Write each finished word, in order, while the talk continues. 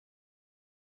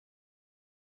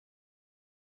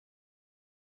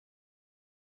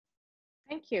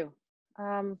Thank you.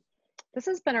 Um, this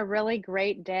has been a really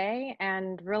great day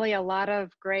and really a lot of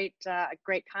great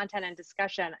content and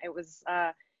discussion. It was,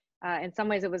 in some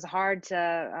ways, it was hard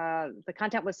to, the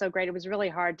content was so great, it was really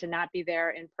hard to not be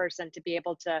there in person, to be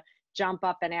able to jump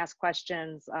up and ask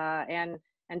questions and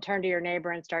turn to your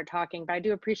neighbor and start talking. But I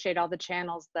do appreciate all the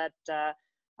channels that that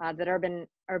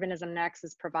Urbanism Next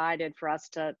has provided for us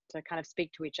to kind of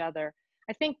speak to each other.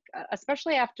 I think,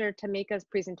 especially after Tamika's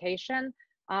presentation,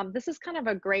 this is kind of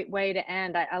a great way to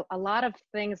end. A lot of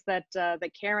things that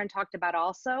that Karen talked about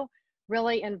also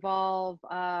really involve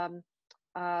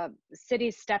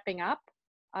cities stepping up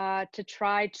to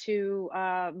try to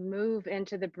move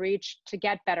into the breach to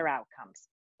get better outcomes,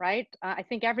 right? I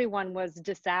think everyone was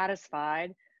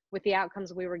dissatisfied with the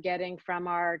outcomes we were getting from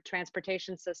our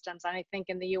transportation systems. And I think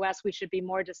in the US, we should be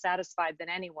more dissatisfied than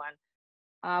anyone.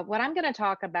 What I'm going to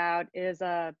talk about is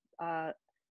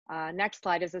next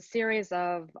slide is a series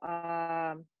of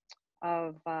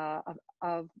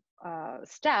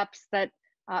steps that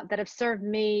that have served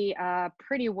me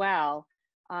pretty well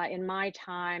in my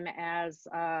time as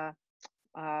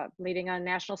leading a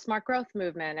national smart growth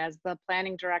movement, as the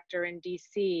planning director in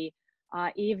DC,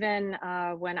 even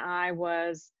when I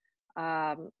was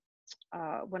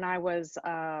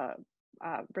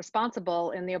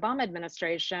responsible in the Obama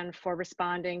administration for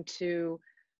responding to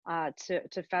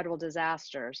federal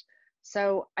disasters.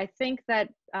 So I think that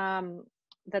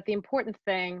that the important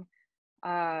thing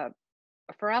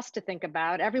for us to think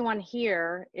about, everyone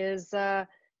here is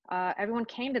everyone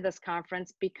came to this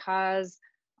conference because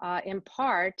in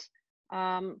part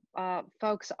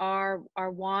folks are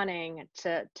wanting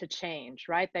to change,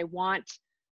 right? They want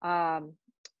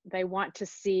to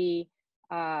see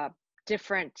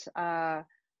different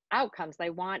outcomes.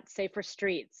 They want safer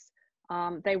streets.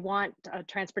 They want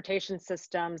transportation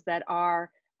systems that are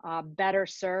better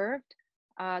served,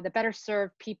 that better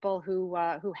serve people who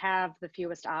have the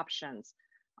fewest options.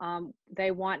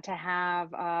 They want to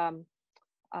have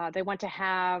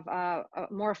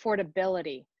more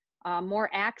affordability, more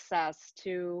access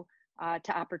to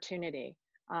opportunity.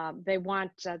 They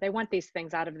want these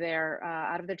things out of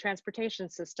their transportation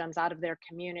systems, out of their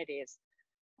communities.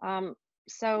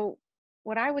 So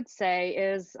what I would say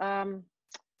is, you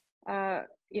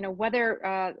know,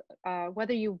 whether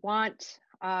you want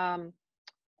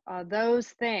those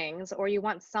things or you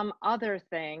want some other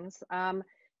things,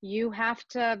 you have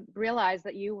to realize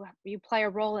that you play a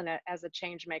role in it as a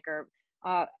change maker.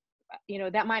 You know,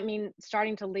 that might mean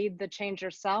starting to lead the change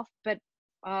yourself, but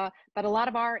a lot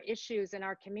of our issues in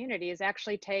our communities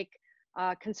actually take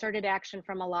concerted action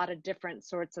from a lot of different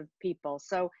sorts of people.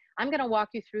 So I'm going to walk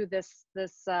you through this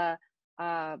set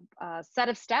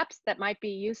of steps that might be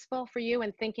useful for you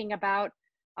in thinking about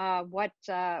what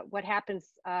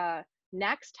happens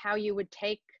next, how you would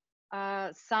take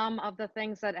some of the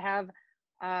things that have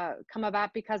come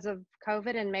about because of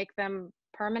COVID and make them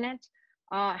permanent,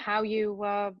 how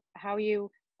you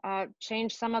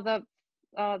change some of the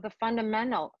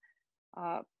fundamental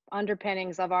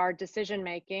underpinnings of our decision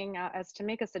making, as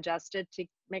Tamika suggested, to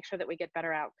make sure that we get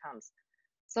better outcomes.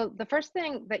 So the first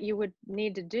thing that you would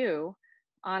need to do,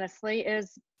 honestly,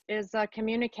 is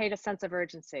communicate a sense of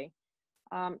urgency.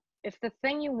 If the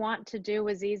thing you want to do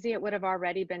was easy, it would have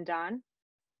already been done.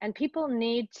 And people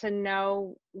need to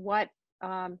know what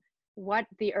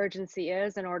the urgency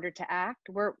is in order to act.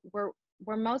 We're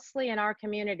mostly in our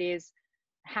communities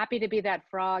happy to be that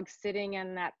frog sitting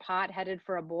in that pot headed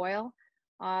for a boil.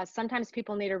 Sometimes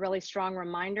people need a really strong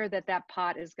reminder that that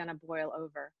pot is going to boil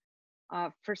over.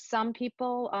 For some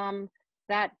people,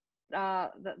 the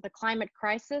climate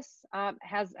crisis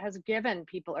has given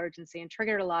people urgency and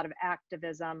triggered a lot of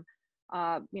activism.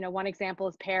 You know, one example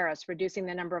is Paris, reducing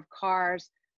the number of cars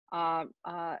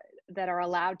that are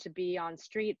allowed to be on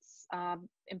streets,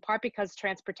 in part because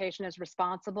transportation is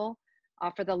responsible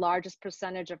for the largest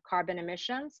percentage of carbon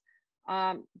emissions,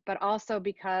 but also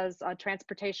because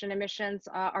transportation emissions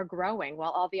are growing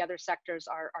while all the other sectors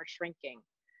are shrinking.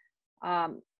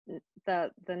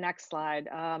 The next slide.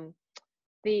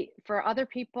 For other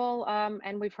people,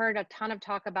 and we've heard a ton of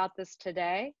talk about this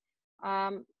today,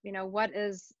 you know, what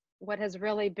has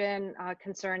really been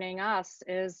concerning us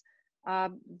is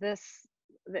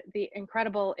the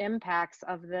incredible impacts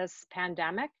of this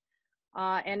pandemic,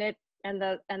 and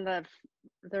the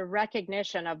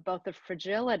recognition of both the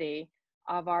fragility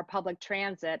of our public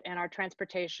transit and our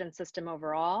transportation system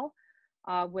overall,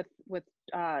 with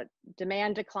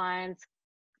demand declines,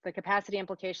 the capacity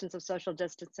implications of social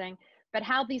distancing, but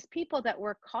how these people that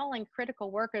we're calling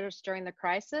critical workers during the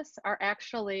crisis are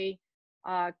actually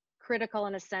critical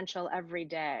and essential every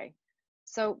day.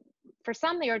 So for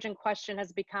some, the urgent question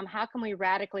has become, how can we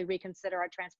radically reconsider our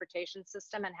transportation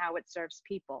system and how it serves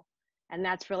people? And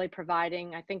that's really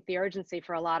providing, I think, the urgency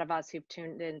for a lot of us who've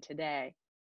tuned in today.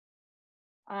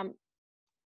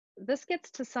 This gets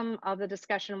to some of the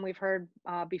discussion we've heard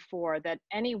before, that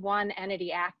any one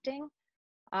entity acting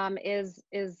is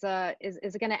going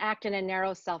to act in a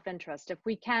narrow self-interest. If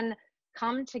we can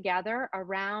come together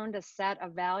around a set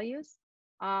of values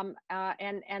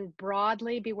and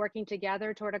broadly be working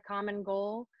together toward a common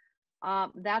goal,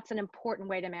 that's an important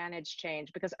way to manage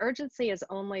change, because urgency is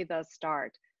only the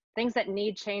start. Things that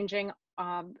need changing,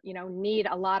 need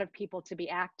a lot of people to be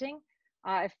acting.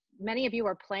 If many of you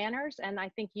are planners, and I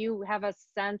think you have a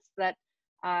sense that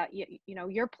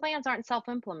your plans aren't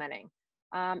self-implementing.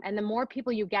 And the more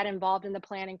people you get involved in the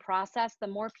planning process, the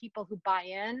more people who buy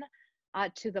in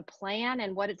to the plan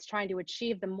and what it's trying to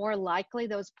achieve, the more likely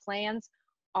those plans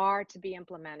are to be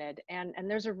implemented. And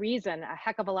there's a reason a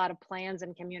heck of a lot of plans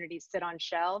in communities sit on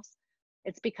shelves.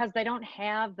 It's because they don't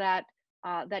have that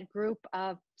group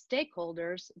of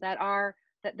stakeholders that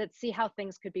see how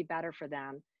things could be better for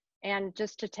them. And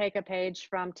just to take a page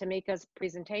from Tamika's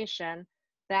presentation,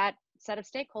 that set of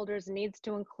stakeholders needs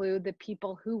to include the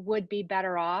people who would be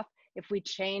better off if we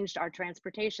changed our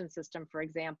transportation system, for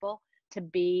example, to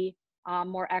be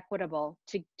more equitable,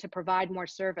 to provide more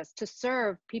service, to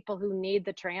serve people who need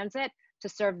the transit, to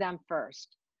serve them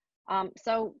first. One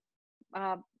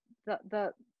of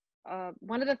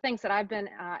the things that I've been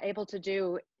able to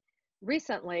do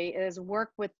recently is work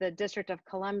with the District of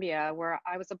Columbia, where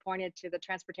I was appointed to the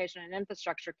Transportation and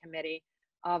Infrastructure Committee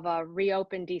of a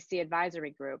Reopen DC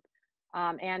Advisory Group.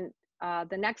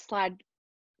 The next slide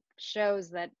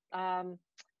shows that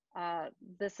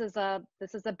this is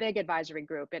a big advisory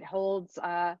group. It holds,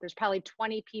 there's probably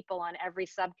 20 people on every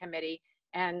subcommittee,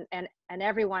 and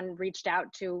everyone reached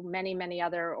out to many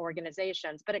other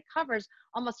organizations, but it covers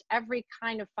almost every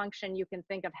kind of function you can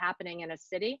think of happening in a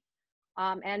city.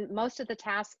 And most of the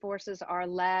task forces are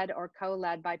led or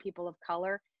co-led by people of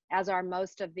color, as are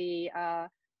most of the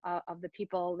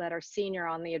people that are senior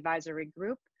on the advisory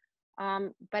group.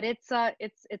 But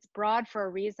it's broad for a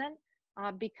reason,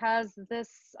 because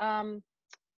this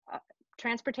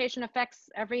transportation affects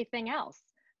everything else.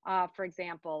 For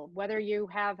example, whether you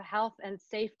have health and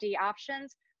safety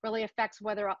options really affects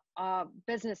whether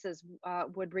businesses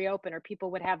would reopen or people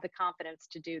would have the confidence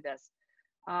to do this.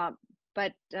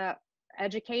 But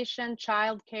education,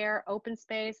 childcare, open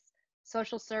space,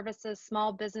 social services,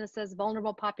 small businesses,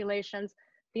 vulnerable populations,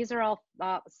 these are all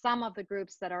some of the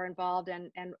groups that are involved,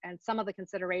 and some of the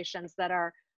considerations that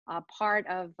are part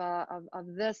of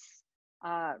this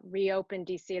Reopen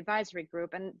DC Advisory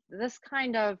Group. And this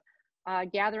kind of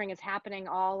gathering is happening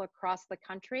all across the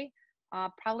country,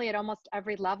 probably at almost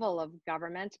every level of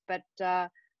government, but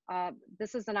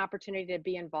this is an opportunity to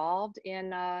be involved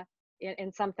in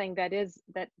something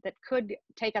that could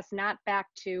take us not back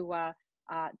to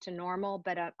normal,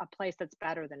 but a place that's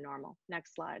better than normal.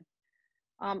 Next slide.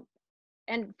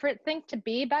 And for things to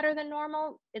be better than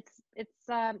normal, it's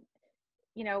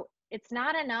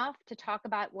not enough to talk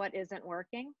about what isn't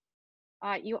working.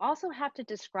 You also have to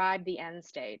describe the end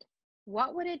state.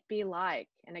 What would it be like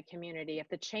in a community if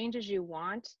the changes you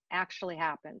want actually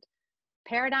happened?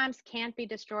 Paradigms can't be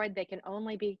destroyed, they can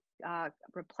only be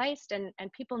replaced, and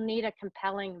people need a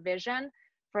compelling vision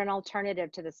for an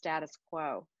alternative to the status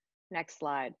quo. Next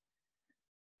slide.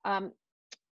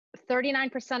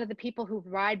 39% of the people who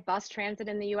ride bus transit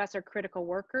in the US are critical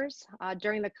workers.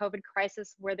 During the COVID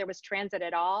crisis, where there was transit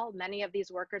at all, many of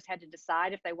these workers had to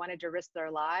decide if they wanted to risk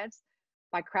their lives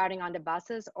by crowding onto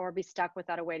buses or be stuck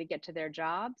without a way to get to their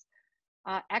jobs.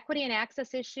 Equity and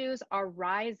access issues are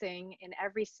rising in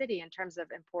every city in terms of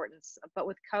importance, but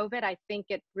with COVID, I think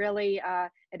it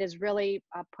has really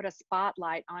put a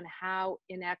spotlight on how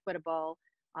inequitable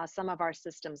some of our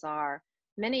systems are.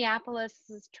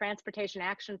 Minneapolis's Transportation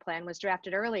Action Plan was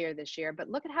drafted earlier this year, but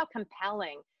look at how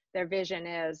compelling their vision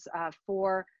is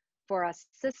for a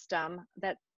system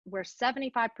where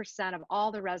 75% of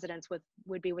all the residents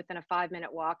would be within a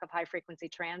 5-minute walk of high frequency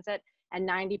transit, and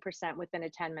 90% within a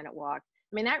 10-minute walk.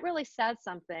 I mean, that really says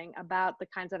something about the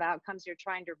kinds of outcomes you're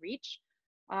trying to reach.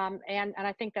 And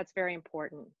I think that's very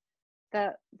important.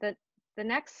 The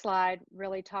next slide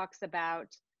really talks about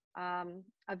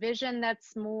a vision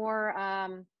that's more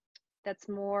a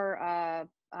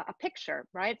picture,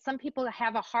 right? Some people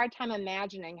have a hard time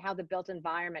imagining how the built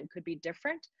environment could be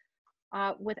different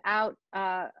without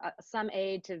some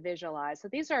aid to visualize. So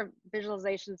these are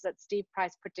visualizations that Steve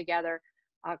Price put together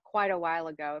quite a while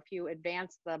ago. If you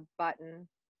advance the button,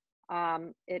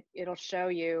 it'll show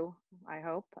you, I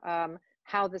hope,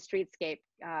 how the streetscape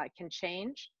can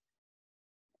change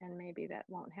and maybe that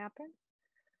won't happen.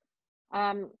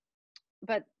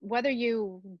 But whether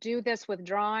you do this with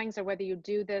drawings or whether you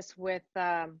do this with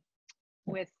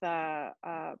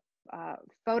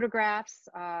photographs,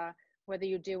 whether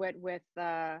you do it with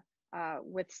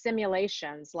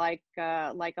simulations like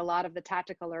a lot of the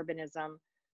tactical urbanism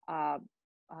uh,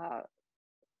 uh,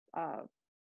 uh,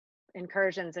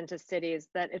 incursions into cities,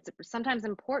 that it's sometimes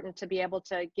important to be able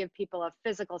to give people a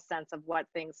physical sense of what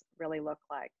things really look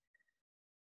like.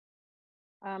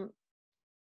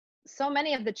 So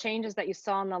many of the changes that you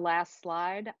saw on the last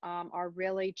slide are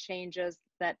really changes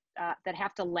that that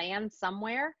have to land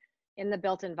somewhere in the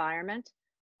built environment.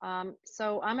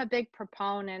 So I'm a big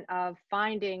proponent of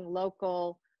finding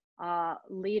local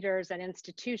leaders and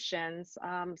institutions.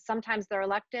 Sometimes they're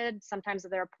elected, sometimes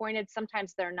they're appointed,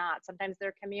 sometimes they're not. Sometimes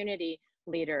they're community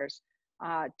leaders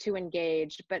to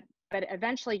engage, but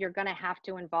eventually you're going to have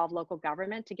to involve local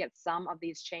government to get some of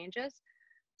these changes.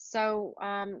 So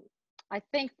I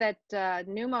think that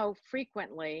NUMO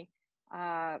frequently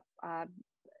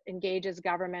engages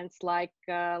governments like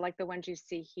the ones you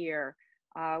see here.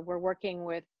 We're working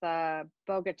with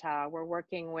Bogota, we're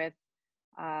working with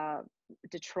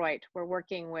Detroit, we're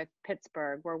working with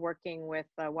Pittsburgh, we're working with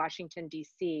Washington,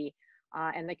 D.C.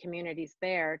 And the communities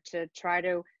there to try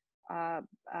to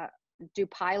do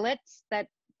pilots that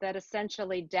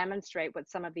essentially demonstrate what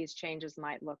some of these changes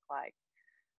might look like.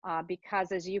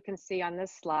 Because as you can see on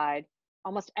this slide,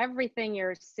 almost everything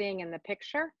you're seeing in the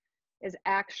picture is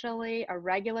actually a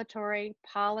regulatory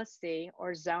policy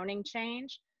or zoning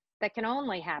change that can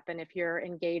only happen if you're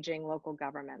engaging local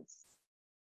governments.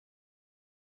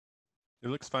 It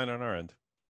looks fine on our end.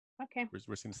 Okay.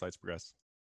 We're seeing the slides progress.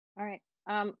 All right.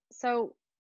 So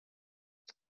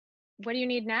what do you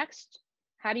need next?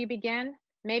 How do you begin?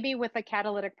 Maybe with a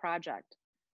catalytic project.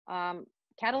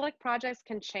 Catalytic projects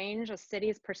can change a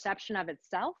city's perception of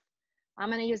itself. I'm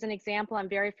going to use an example I'm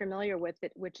very familiar with,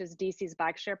 which is DC's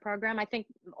bike share program. I think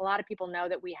a lot of people know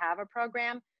that we have a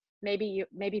program. Maybe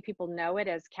people know it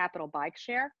as Capital Bike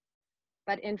Share,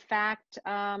 but in fact,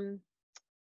 the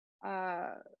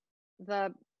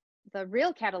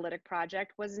real catalytic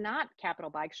project was not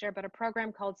Capital Bike Share, but a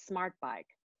program called Smart Bike.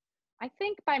 I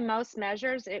think by most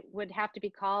measures, it would have to be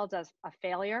called a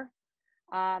failure.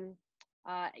 You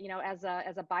know, as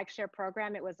a bike share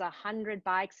program, it was 100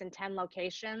 bikes in 10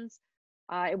 locations.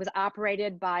 It was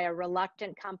operated by a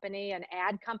reluctant company, an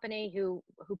ad company who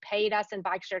paid us in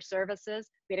bike share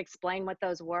services. We'd explain what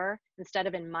those were instead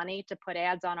of in money to put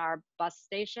ads on our bus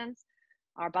stations,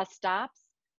 our bus stops.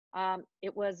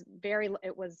 It was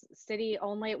city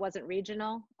only, it wasn't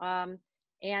regional.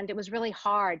 And it was really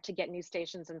hard to get new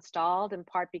stations installed, in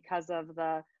part because of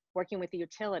the working with the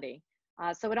utility.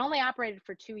 So it only operated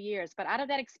for 2 years, but out of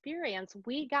that experience,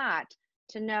 we got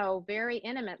to know very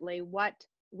intimately what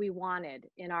we wanted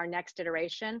in our next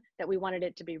iteration, that we wanted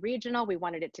it to be regional, we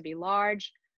wanted it to be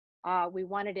large, we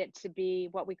wanted it to be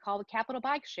what we call the Capital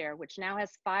Bike Share, which now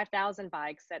has 5,000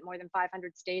 bikes at more than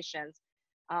 500 stations,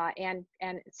 and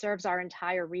it serves our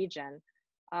entire region.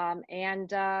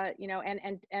 You know,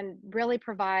 and really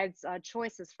provides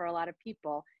choices for a lot of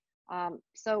people.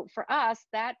 So for us,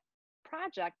 that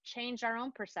project changed our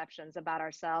own perceptions about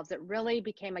ourselves. It really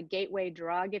became a gateway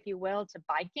drug, if you will, to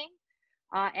biking,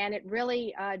 and it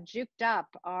really juked up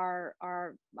our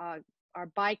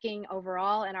biking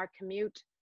overall and our commute,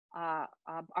 our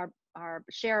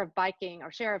share of biking,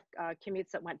 our share of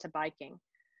commutes that went to biking.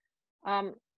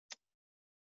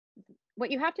 What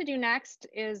you have to do next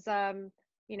is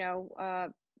you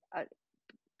know,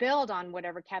 build on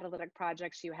whatever catalytic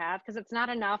projects you have, because it's not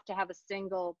enough to have a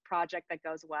single project that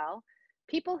goes well.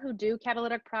 People who do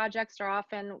catalytic projects are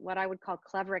often what I would call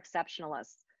clever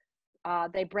exceptionalists.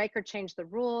 They break or change the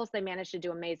rules, they manage to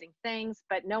do amazing things,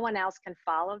 but no one else can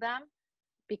follow them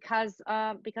because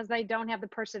they don't have the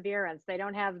perseverance, they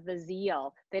don't have the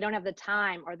zeal, they don't have the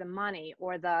time or the money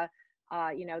or the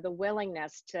you know, the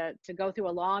willingness to go through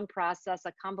a long process,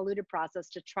 a convoluted process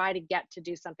to try to get to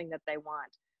do something that they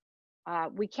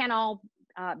want. We can't all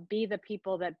be the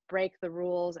people that break the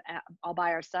rules all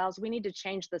by ourselves. We need to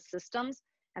change the systems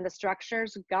and the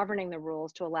structures governing the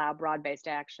rules to allow broad-based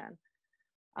action.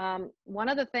 One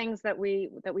of the things that we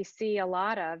see a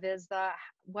lot of is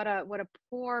what a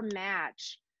poor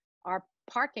match our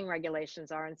parking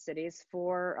regulations are in cities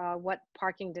for what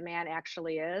parking demand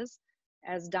actually is.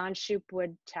 As Don Shoup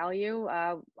would tell you,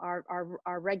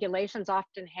 our regulations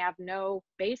often have no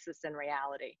basis in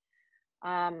reality.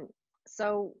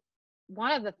 So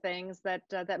one of the things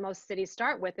that most cities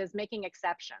start with is making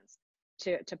exceptions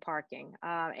to parking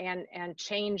and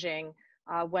changing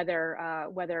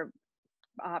whether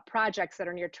projects that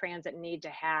are near transit need to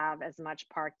have as much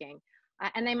parking.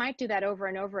 And they might do that over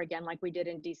and over again, like we did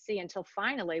in DC, until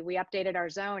finally we updated our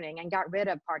zoning and got rid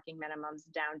of parking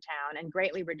minimums downtown and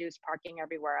greatly reduced parking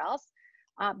everywhere else.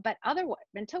 But otherwise,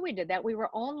 until we did that, we were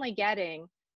only getting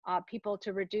people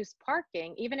to reduce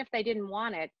parking, even if they didn't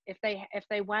want it, if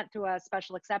they went through a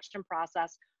special exception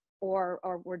process or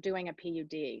were doing a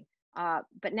PUD.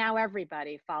 But now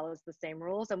everybody follows the same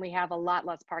rules, and we have a lot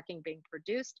less parking being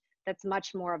produced. That's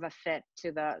much more of a fit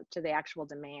to the actual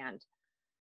demand.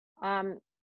 My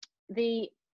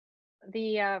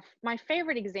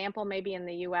favorite example, maybe in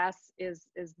the U.S., is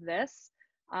this,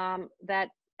 that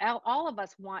all of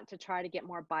us want to try to get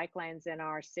more bike lanes in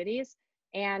our cities.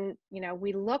 And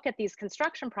we look at these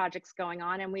construction projects going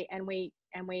on, and we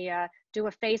do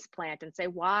a face plant and say,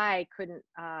 why couldn't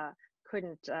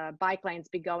bike lanes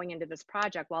be going into this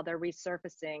project while they're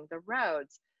resurfacing the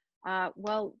roads?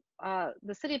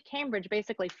 The city of Cambridge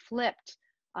basically flipped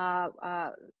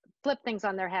things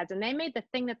on their heads, and they made the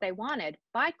thing that they wanted,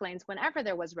 bike lanes, whenever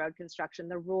there was road construction,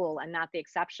 the rule and not the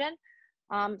exception.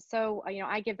 So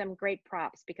I give them great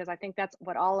props, because I think that's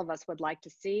what all of us would like to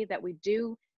see, that we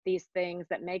do these things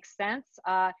that make sense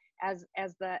as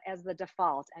the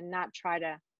default, and not try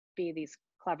to be these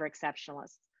clever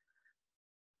exceptionalists.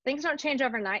 Things don't change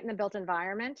overnight in the built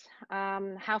environment.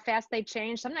 How fast they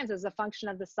change sometimes is a function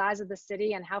of the size of the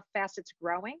city and how fast it's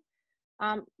growing.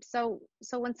 So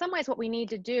in some ways, what we need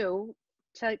to do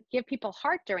to give people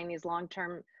heart during these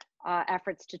long-term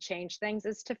efforts to change things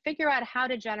is to figure out how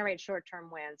to generate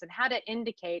short-term wins and how to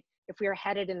indicate if we are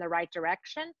headed in the right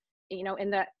direction,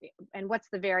 and what's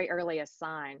the very earliest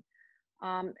sign.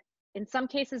 In some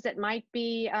cases, it might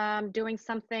be doing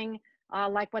something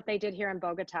like what they did here in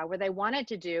Bogota, where they wanted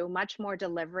to do much more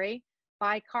delivery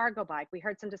by cargo bike. We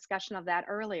heard some discussion of that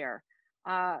earlier.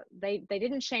 They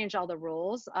didn't change all the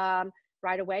rules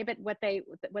right away, but what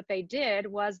they did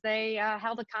was they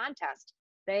held a contest.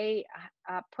 They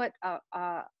put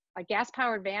a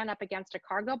gas-powered van up against a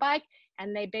cargo bike,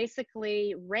 and they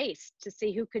basically raced to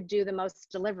see who could do the most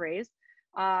deliveries,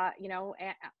 in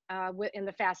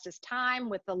the fastest time,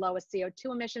 with the lowest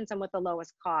CO2 emissions, and with the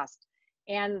lowest cost.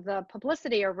 And the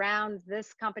publicity around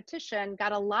this competition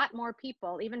got a lot more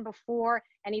people, even before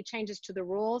any changes to the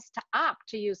rules, to opt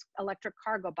to use electric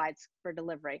cargo bikes for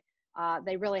delivery.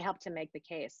 They really helped to make the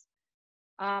case.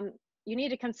 You need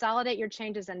to consolidate your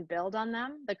changes and build on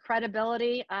them. The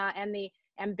credibility and the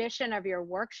ambition of your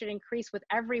work should increase with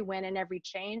every win and every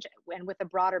change, and with a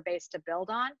broader base to build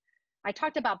on. I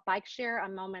talked about bike share a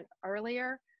moment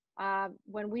earlier.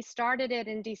 When we started it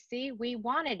in DC, we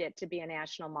wanted it to be a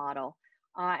national model.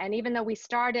 And even though we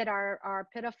started our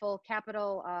pitiful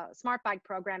Capital Smart Bike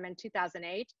program in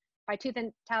 2008, by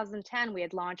 2010, we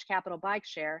had launched Capital Bike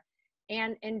Share.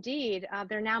 And indeed,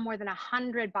 there are now more than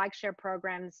 100 bike share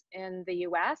programs in the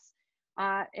US,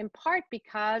 in part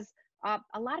because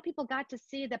a lot of people got to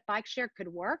see that bike share could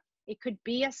work. It could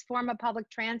be a form of public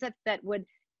transit that would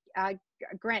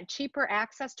grant cheaper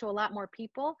access to a lot more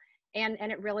people, and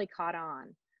it really caught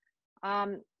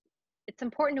on. It's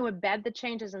important to embed the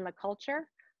changes in the culture.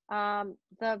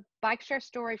 The bike share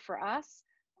story for us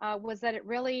was that it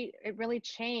really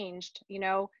changed,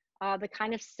 the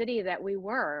kind of city that we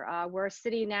were. We're a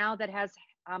city now that has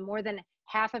more than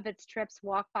half of its trips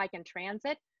walk, bike, and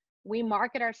transit. We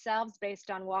market ourselves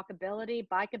based on walkability,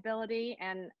 bikeability,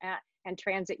 and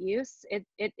transit use.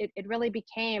 It really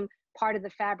became part of the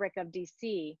fabric of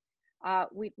DC.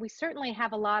 We certainly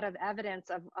have a lot of evidence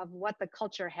of what the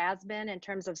culture has been in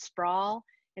terms of sprawl,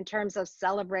 in terms of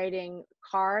celebrating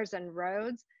cars and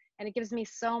roads. And it gives me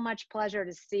so much pleasure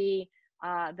to see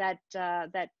that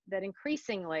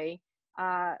increasingly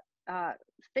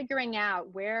figuring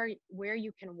out where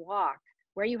you can walk,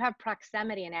 where you have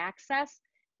proximity and access,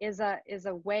 is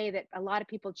a way that a lot of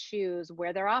people choose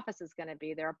where their office is going to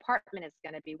be, their apartment is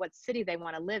going to be, what city they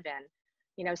want to live in.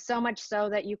 So much so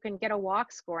that you can get a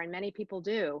walk score, and many people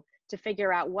do, to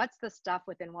figure out what's the stuff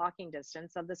within walking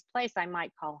distance of this place I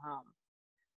might call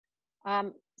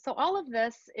home. So all of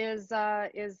this is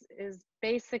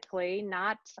basically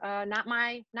not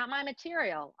my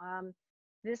material.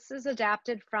 This is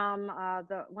adapted from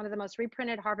one of the most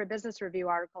reprinted Harvard Business Review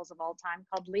articles of all time,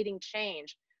 called "Leading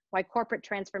Change: Why Corporate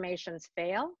Transformations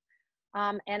Fail."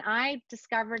 And I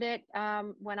discovered it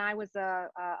when I was a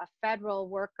federal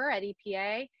worker at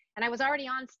EPA, and I was already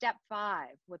on step 5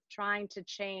 with trying to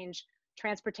change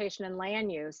transportation and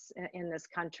land use in this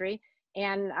country.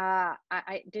 And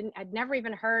I'd never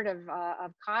even heard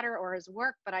of Cotter or his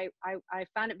work, but I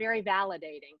found it very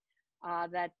validating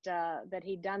that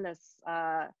he'd done this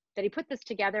that he put this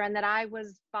together and that I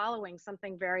was following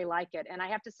something very like it. And I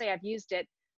have to say, I've used it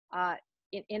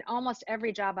in almost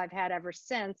every job I've had ever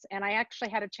since. And I actually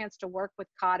had a chance to work with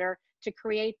Cotter to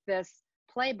create this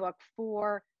playbook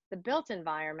for the built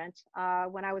environment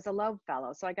when I was a Loeb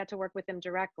Fellow. So I got to work with him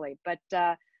directly. But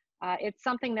it's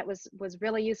something that was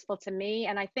really useful to me.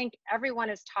 And I think everyone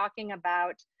is talking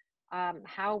about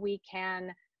how we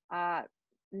can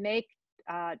make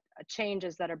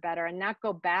changes that are better and not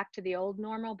go back to the old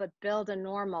normal, but build a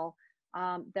normal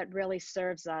that really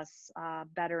serves us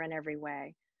better in every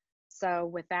way. So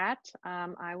with that,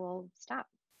 I will stop.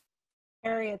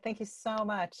 Harriet, thank you so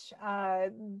much.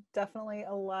 Definitely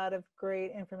a lot of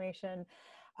great information.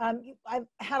 I've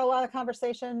had a lot of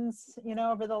conversations,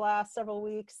 over the last several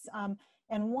weeks.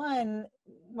 And one,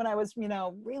 when I was,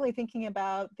 really thinking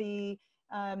about the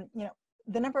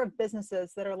number of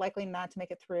businesses that are likely not to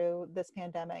make it through this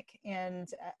pandemic. And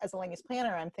as a land use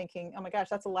planner, I'm thinking, oh my gosh,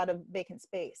 that's a lot of vacant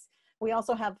space. We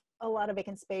also have a lot of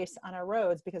vacant space on our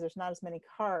roads because there's not as many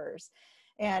cars.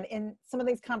 And in some of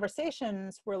these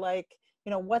conversations, we're like,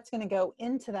 what's going to go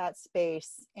into that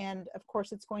space? And of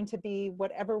course, it's going to be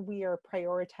whatever we are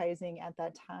prioritizing at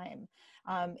that time.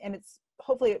 And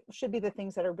hopefully it should be the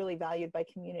things that are really valued by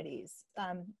communities.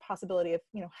 Possibility of,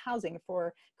 housing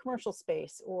for commercial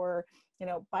space, or,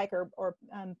 bike or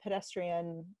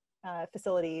pedestrian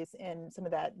facilities in some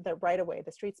of the right-of-way,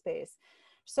 the street space.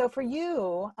 So for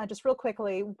you, just real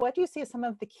quickly, what do you see as some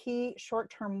of the key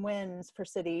short-term wins for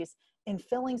cities in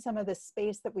filling some of the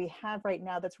space that we have right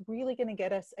now that's really going to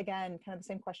get us, again, kind of the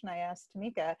same question I asked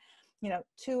Tamika,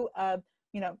 to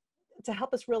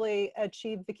help us really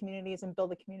achieve the communities and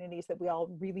build the communities that we all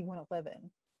really want to live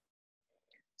in?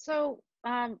 So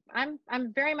I'm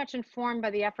very much informed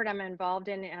by the effort I'm involved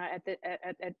in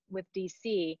with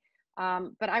DC,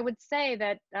 but I would say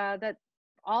that that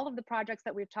all of the projects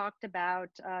that we've talked about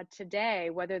today,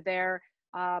 whether they're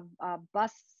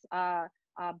bus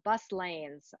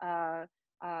lanes,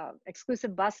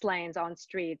 exclusive bus lanes on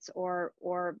streets, or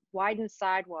widened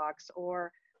sidewalks,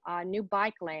 or new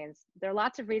bike lanes, there are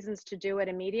lots of reasons to do it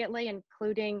immediately,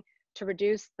 including to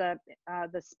reduce the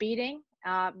speeding,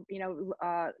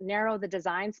 narrow the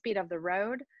design speed of the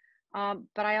road.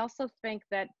 But I also think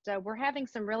that we're having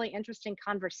some really interesting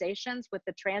conversations with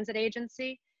the transit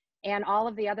agency and all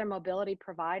of the other mobility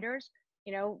providers.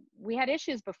 We had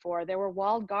issues before. There were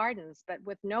walled gardens, but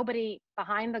with nobody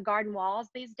behind the garden walls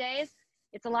these days,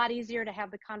 it's a lot easier to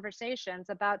have the conversations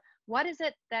about what is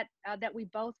it that we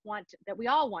all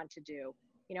want to do.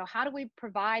 How do we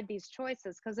provide these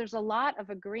choices? Because there's a lot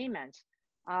of agreement.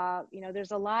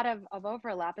 There's a lot of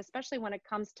overlap, especially when it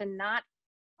comes to not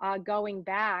going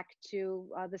back to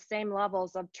the same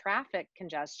levels of traffic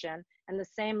congestion and the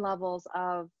same levels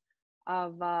of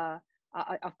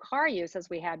car use as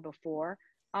we had before.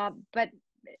 But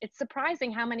it's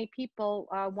surprising how many people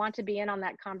want to be in on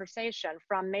that conversation,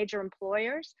 from major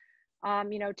employers,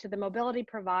 to the mobility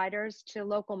providers, to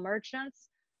local merchants,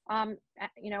 and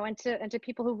to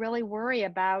people who really worry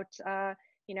about,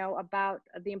 about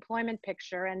the employment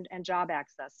picture and job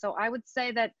access. So I would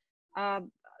say that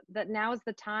that now is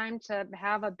the time to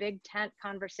have a big tent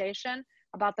conversation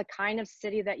about the kind of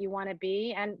city that you want to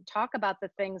be, and talk about the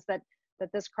things that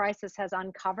this crisis has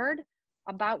uncovered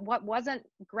about what wasn't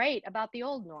great about the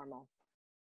old normal.